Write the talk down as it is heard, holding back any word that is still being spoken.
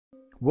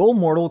Will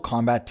Mortal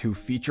Kombat 2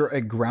 feature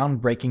a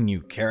groundbreaking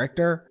new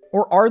character?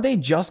 Or are they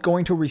just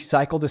going to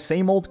recycle the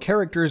same old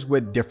characters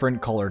with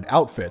different colored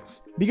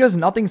outfits? Because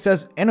nothing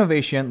says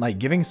innovation like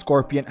giving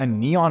Scorpion a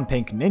neon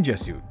pink ninja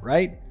suit,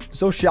 right?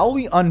 So shall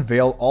we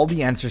unveil all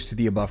the answers to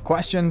the above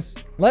questions?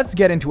 Let's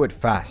get into it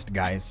fast,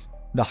 guys.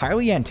 The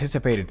highly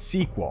anticipated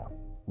sequel.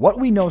 What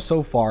we know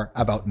so far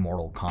about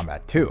Mortal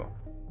Kombat 2.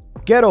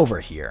 Get over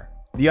here.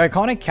 The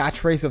iconic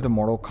catchphrase of the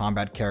Mortal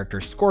Kombat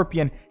character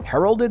Scorpion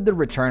heralded the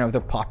return of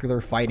the popular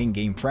fighting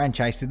game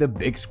franchise to the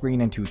big screen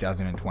in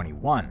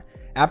 2021.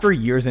 After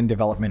years in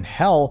development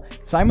hell,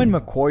 Simon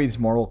McCoy's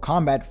Mortal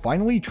Kombat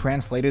finally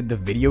translated the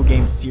video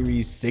game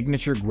series'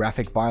 signature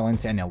graphic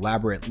violence and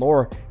elaborate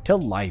lore to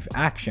live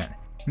action.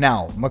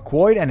 Now,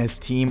 McCoy and his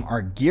team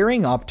are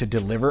gearing up to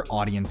deliver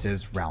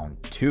audiences round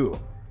 2.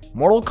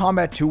 Mortal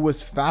Kombat 2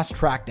 was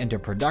fast-tracked into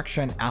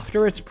production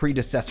after its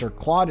predecessor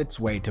clawed its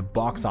way to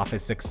box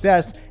office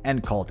success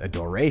and cult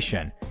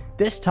adoration.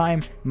 This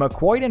time,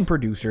 McCoy and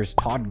producers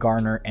Todd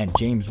Garner and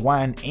James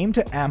Wan aim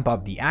to amp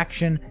up the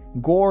action,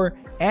 gore,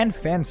 and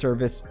fan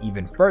service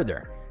even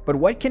further. But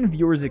what can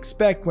viewers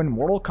expect when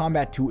Mortal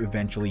Kombat 2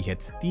 eventually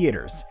hits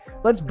theaters?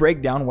 Let's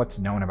break down what's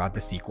known about the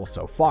sequel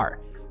so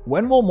far.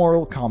 When will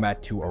Mortal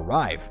Kombat 2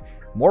 arrive?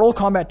 Mortal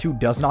Kombat 2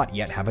 does not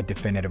yet have a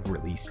definitive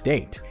release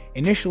date.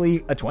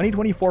 Initially, a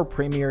 2024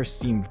 premiere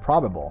seemed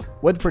probable,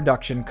 with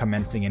production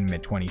commencing in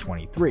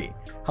mid-2023.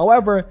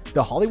 However,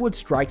 the Hollywood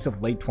strikes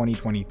of late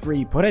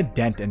 2023 put a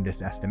dent in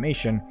this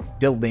estimation,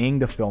 delaying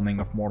the filming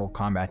of Mortal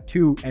Kombat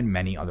 2 and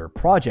many other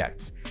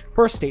projects.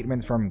 Per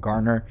statements from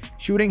Garner,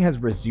 shooting has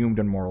resumed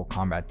on Mortal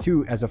Kombat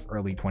 2 as of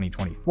early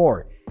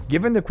 2024.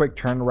 Given the quick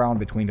turnaround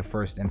between the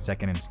first and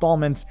second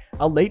installments,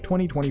 a late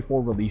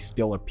 2024 release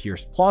still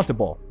appears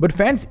plausible, but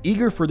fans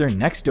eager for their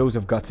next dose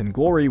of guts and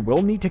glory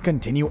will need to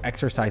continue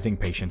exercising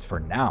patience for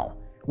now.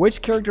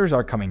 Which characters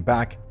are coming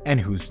back, and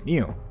who's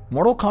new?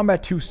 Mortal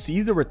Kombat 2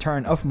 sees the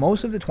return of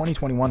most of the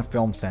 2021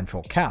 film's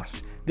central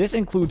cast. This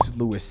includes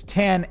Lewis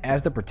Tan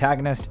as the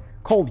protagonist,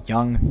 Cole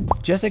Young,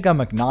 Jessica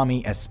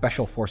McNamee as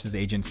Special Forces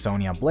Agent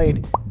Sonya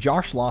Blade,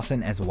 Josh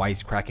Lawson as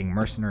wisecracking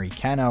mercenary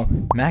Kano,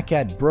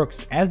 Makad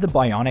Brooks as the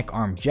bionic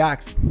arm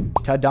Jax,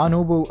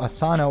 Tadanobu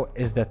Asano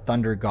as the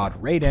Thunder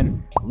God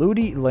Raiden,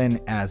 Ludi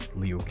Lin as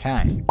Liu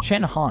Kang.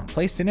 Chen Han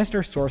plays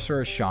sinister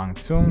sorcerer Shang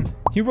Tsung,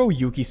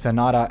 Hiroyuki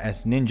Sanada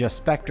as Ninja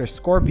Spectre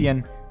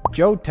Scorpion,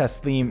 Joe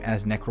Taslim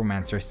as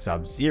Necromancer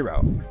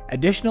Sub-Zero.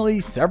 Additionally,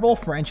 several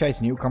franchise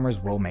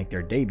newcomers will make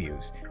their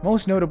debuts.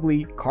 Most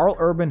notably, Karl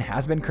Urban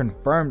has been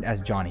confirmed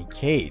as Johnny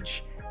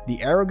Cage, the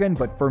arrogant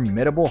but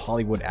formidable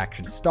Hollywood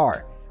action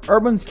star.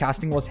 Urban's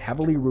casting was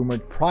heavily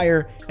rumored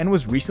prior and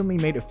was recently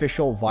made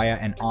official via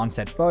an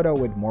on-set photo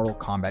with Mortal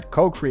Kombat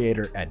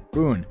co-creator Ed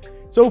Boon.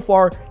 So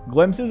far,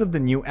 glimpses of the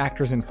new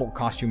actors in full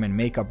costume and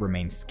makeup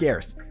remain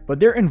scarce, but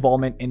their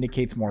involvement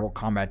indicates Mortal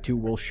Kombat 2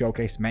 will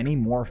showcase many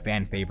more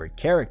fan-favorite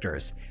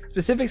characters.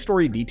 Specific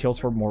story details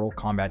for Mortal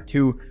Kombat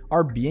 2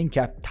 are being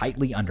kept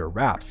tightly under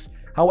wraps.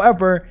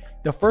 However,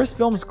 the first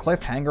film's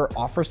cliffhanger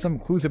offers some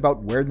clues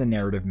about where the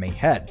narrative may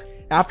head.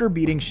 After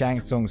beating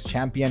Shang Tsung's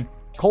champion,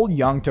 Cole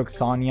Young took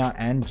Sonya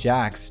and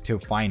Jax to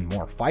find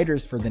more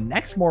fighters for the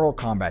next Mortal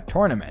Kombat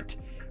tournament.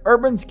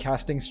 Urban's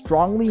casting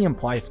strongly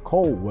implies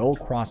Cole will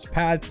cross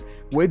paths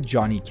with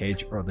Johnny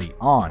Cage early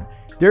on.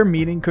 Their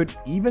meeting could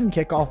even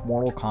kick off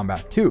Mortal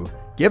Kombat 2,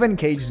 given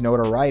Cage's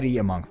notoriety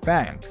among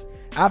fans.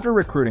 After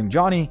recruiting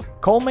Johnny,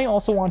 Cole may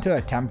also want to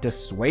attempt to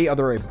sway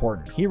other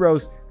important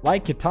heroes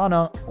like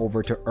Kitana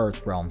over to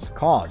Earthrealm's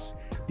cause.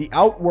 The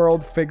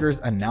Outworld figures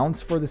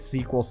announced for the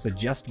sequel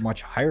suggest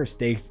much higher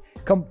stakes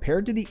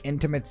compared to the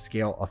intimate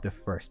scale of the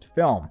first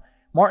film.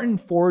 Martyn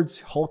Ford's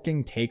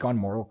hulking take on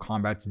Mortal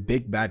Kombat's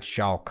big bad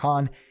Shao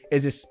Kahn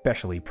is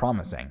especially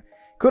promising.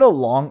 Could a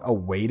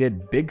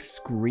long-awaited big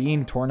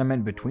screen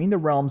tournament between the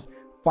realms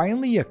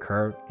finally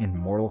occur in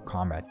Mortal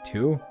Kombat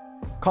 2?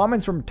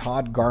 Comments from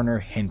Todd Garner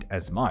hint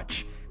as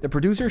much. The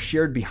producer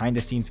shared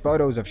behind-the-scenes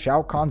photos of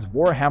Shao Kahn's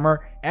Warhammer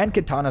and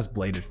Kitana's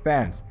bladed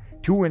fans,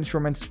 two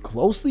instruments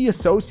closely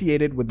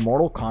associated with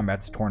Mortal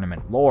Kombat's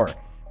tournament lore.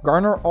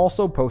 Garner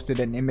also posted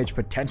an image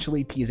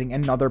potentially teasing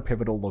another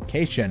pivotal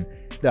location,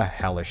 the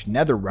Hellish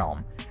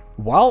Netherrealm.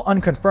 While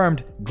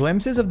unconfirmed,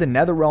 glimpses of the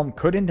Netherrealm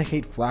could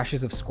indicate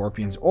flashes of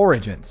Scorpion's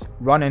origins,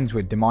 run-ins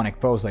with demonic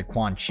foes like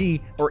Quan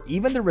Chi, or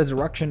even the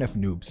resurrection of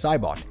Noob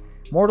Saibot.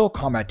 Mortal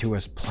Kombat 2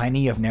 has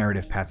plenty of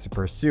narrative paths to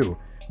pursue,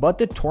 but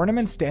the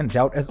tournament stands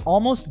out as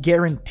almost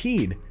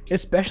guaranteed,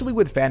 especially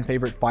with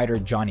fan-favorite fighter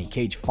Johnny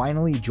Cage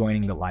finally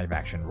joining the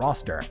live-action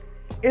roster.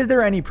 Is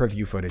there any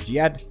preview footage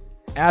yet?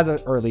 As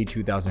of early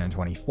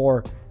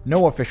 2024,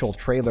 no official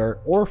trailer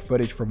or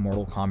footage from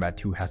Mortal Kombat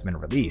 2 has been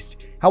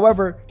released.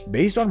 However,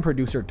 based on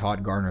producer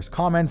Todd Garner's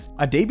comments,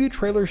 a debut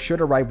trailer should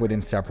arrive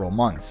within several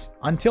months.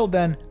 Until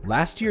then,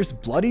 last year's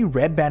bloody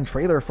red band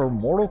trailer for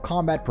Mortal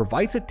Kombat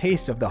provides a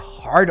taste of the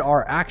hard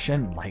R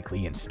action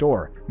likely in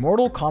store.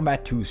 Mortal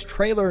Kombat 2's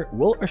trailer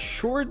will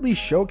assuredly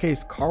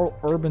showcase Karl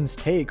Urban's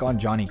take on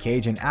Johnny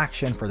Cage in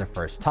action for the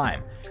first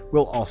time.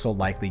 We'll also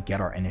likely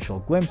get our initial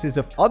glimpses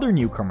of other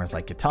newcomers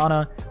like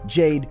Kitana,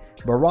 Jade,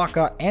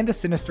 Baraka, and the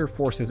sinister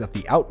forces of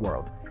the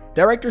Outworld.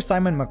 Director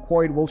Simon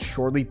McQuoid will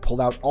surely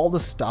pull out all the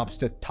stops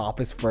to top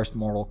his first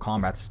Mortal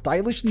Kombat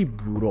stylishly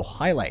brutal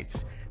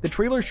highlights. The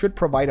trailer should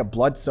provide a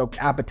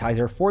blood-soaked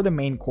appetizer for the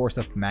main course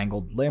of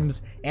mangled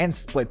limbs and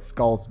split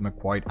skulls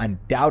McQuoid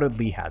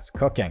undoubtedly has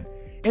cooking.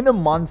 In the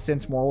months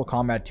since Mortal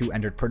Kombat 2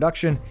 entered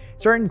production,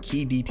 certain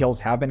key details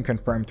have been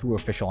confirmed through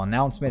official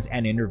announcements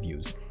and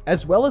interviews,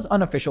 as well as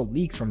unofficial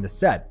leaks from the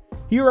set.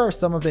 Here are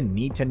some of the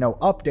need-to-know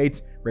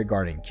updates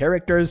regarding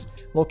characters,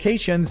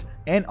 locations,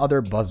 and other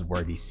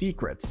buzzworthy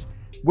secrets.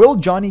 Will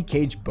Johnny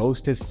Cage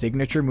boast his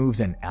signature moves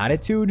and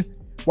attitude?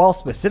 While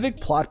specific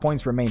plot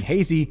points remain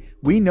hazy,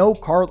 we know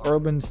Karl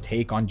Urban's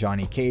take on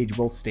Johnny Cage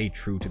will stay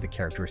true to the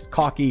character's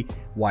cocky,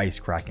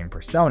 wisecracking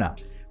persona.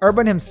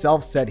 Urban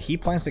himself said he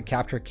plans to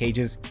capture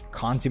Cage's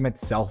consummate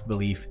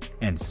self-belief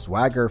and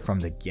swagger from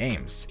the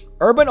games.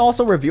 Urban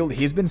also revealed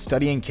he's been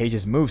studying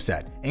Cage's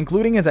moveset,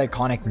 including his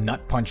iconic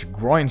nut punch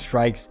groin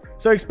strikes,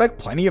 so expect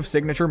plenty of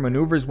signature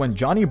maneuvers when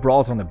Johnny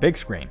brawls on the big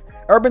screen.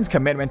 Urban's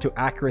commitment to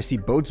accuracy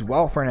bodes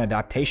well for an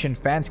adaptation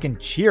fans can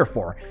cheer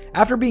for.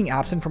 After being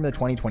absent from the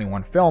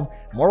 2021 film,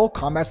 Mortal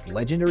Kombat's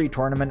legendary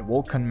tournament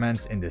will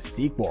commence in the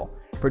sequel.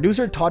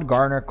 Producer Todd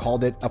Garner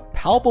called it a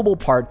palpable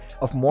part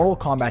of Mortal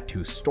Kombat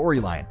 2's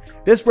storyline.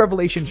 This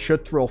revelation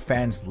should thrill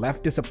fans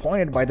left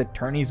disappointed by the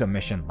tourney's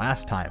omission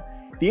last time.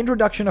 The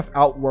introduction of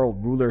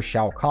Outworld ruler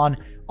Shao Kahn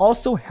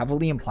also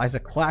heavily implies a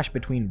clash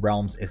between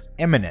realms is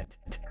imminent.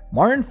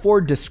 Martyn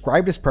Ford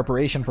described his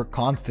preparation for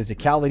Kahn's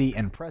physicality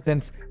and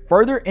presence,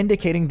 further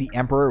indicating the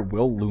Emperor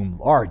will loom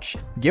large.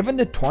 Given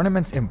the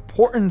tournament's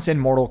importance in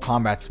Mortal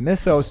Kombat's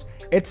mythos,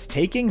 its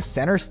taking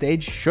center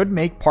stage should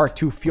make Part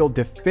 2 feel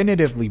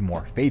definitively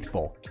more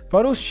faithful.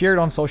 Photos shared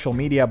on social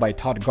media by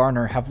Todd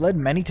Garner have led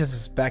many to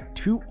suspect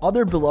two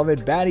other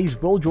beloved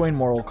baddies will join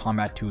Mortal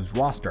Kombat 2's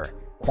roster,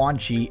 Quan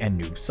Chi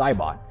and Noob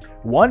Saibot.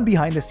 One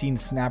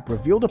behind-the-scenes snap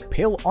revealed a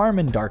pale arm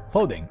in dark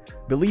clothing,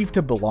 believed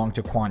to belong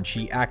to Quan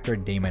Chi actor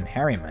Damon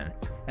Harriman.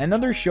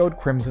 Another showed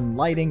crimson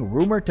lighting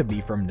rumored to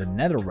be from the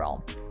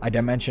Netherrealm, a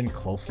dimension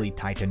closely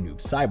tied to Noob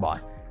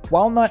Saibot.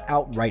 While not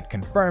outright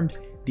confirmed,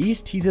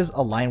 these teases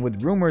align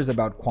with rumors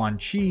about Quan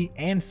Chi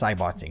and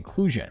Saibot's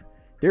inclusion.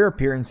 Their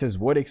appearances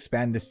would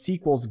expand the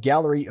sequel's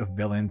gallery of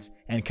villains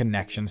and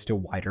connections to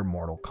wider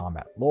Mortal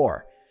Kombat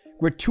lore.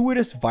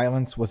 Gratuitous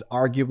violence was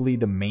arguably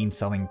the main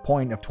selling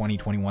point of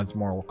 2021's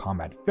Mortal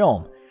Kombat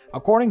film.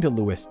 According to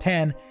Louis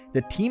Tan,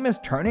 the team is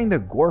turning the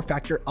gore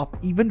factor up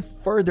even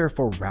further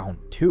for round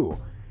 2.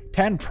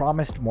 Tan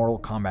promised Mortal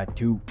Kombat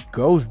 2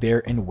 goes there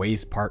in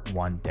ways Part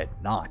 1 did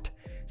not.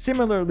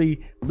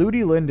 Similarly,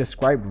 Ludi Lin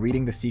described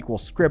reading the sequel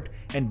script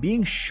and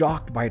being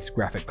shocked by its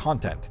graphic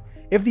content.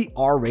 If the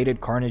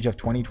R-rated carnage of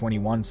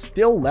 2021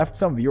 still left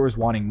some viewers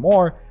wanting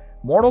more,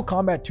 Mortal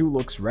Kombat 2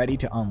 looks ready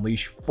to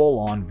unleash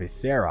full-on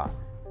viscera.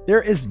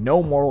 There is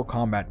no Mortal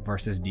Kombat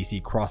vs.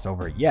 DC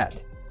crossover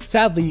yet.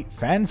 Sadly,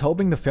 fans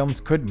hoping the films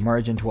could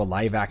merge into a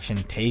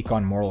live-action take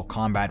on Mortal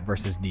Kombat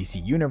vs.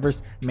 DC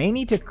Universe may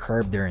need to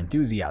curb their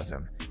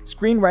enthusiasm.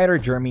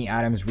 Screenwriter Jeremy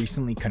Adams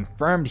recently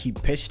confirmed he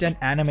pitched an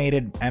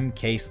animated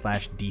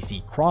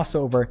MK/DC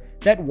crossover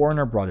that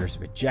Warner Bros.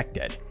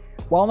 Rejected.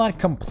 While not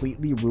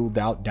completely ruled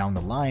out down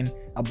the line,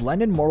 a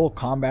blended Mortal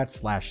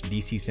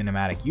Kombat/DC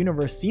Cinematic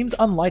Universe seems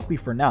unlikely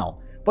for now,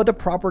 but the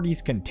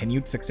property's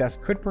continued success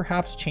could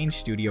perhaps change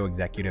studio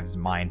executives'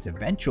 minds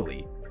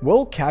eventually.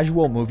 Will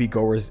casual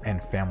moviegoers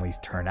and families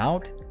turn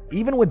out?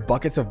 Even with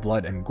buckets of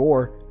blood and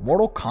gore,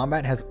 Mortal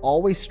Kombat has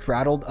always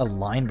straddled a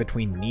line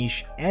between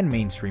niche and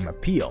mainstream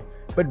appeal,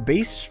 but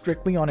based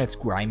strictly on its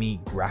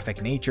grimy,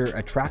 graphic nature,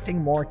 attracting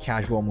more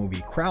casual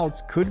movie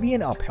crowds could be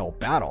an uphill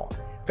battle.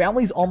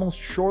 Families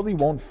almost surely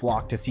won't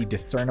flock to see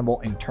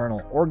discernible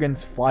internal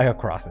organs fly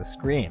across the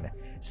screen.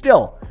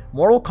 Still,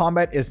 Mortal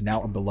Kombat is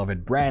now a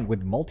beloved brand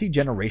with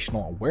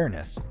multi-generational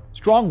awareness.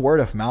 Strong word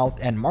of mouth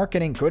and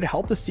marketing could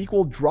help the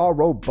sequel draw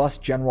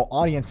robust general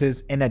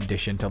audiences in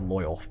addition to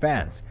loyal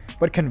fans,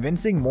 but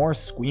convincing more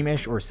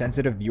squeamish or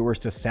sensitive viewers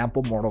to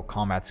sample Mortal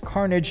Kombat's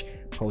carnage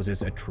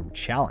poses a true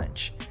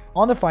challenge.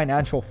 On the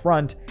financial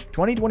front,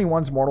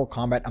 2021's Mortal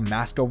Kombat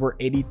amassed over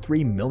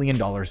 $83 million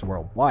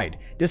worldwide,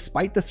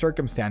 despite the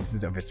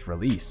circumstances of its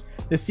release.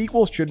 The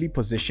sequel should be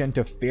positioned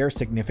to fare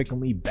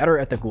significantly better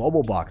at the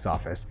global box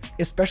office,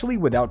 especially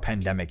without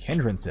pandemic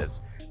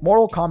hindrances.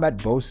 Mortal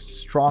Kombat boasts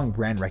strong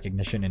brand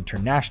recognition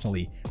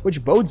internationally,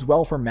 which bodes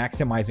well for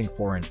maximizing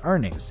foreign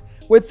earnings.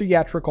 With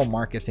theatrical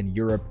markets in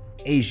Europe,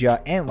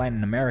 Asia, and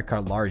Latin America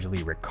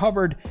largely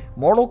recovered,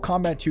 Mortal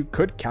Kombat 2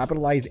 could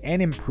capitalize and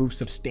improve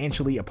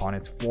substantially upon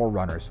its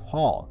forerunner's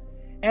haul.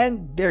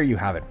 And there you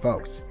have it,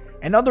 folks.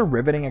 Another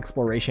riveting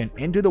exploration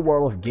into the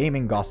world of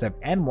gaming gossip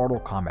and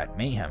Mortal Kombat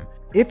mayhem.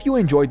 If you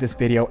enjoyed this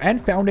video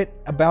and found it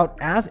about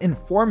as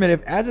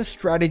informative as a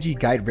strategy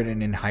guide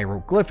written in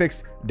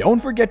hieroglyphics, don't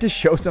forget to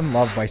show some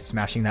love by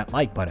smashing that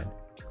like button.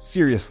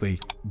 Seriously,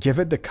 give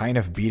it the kind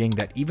of beating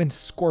that even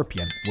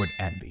Scorpion would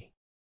envy.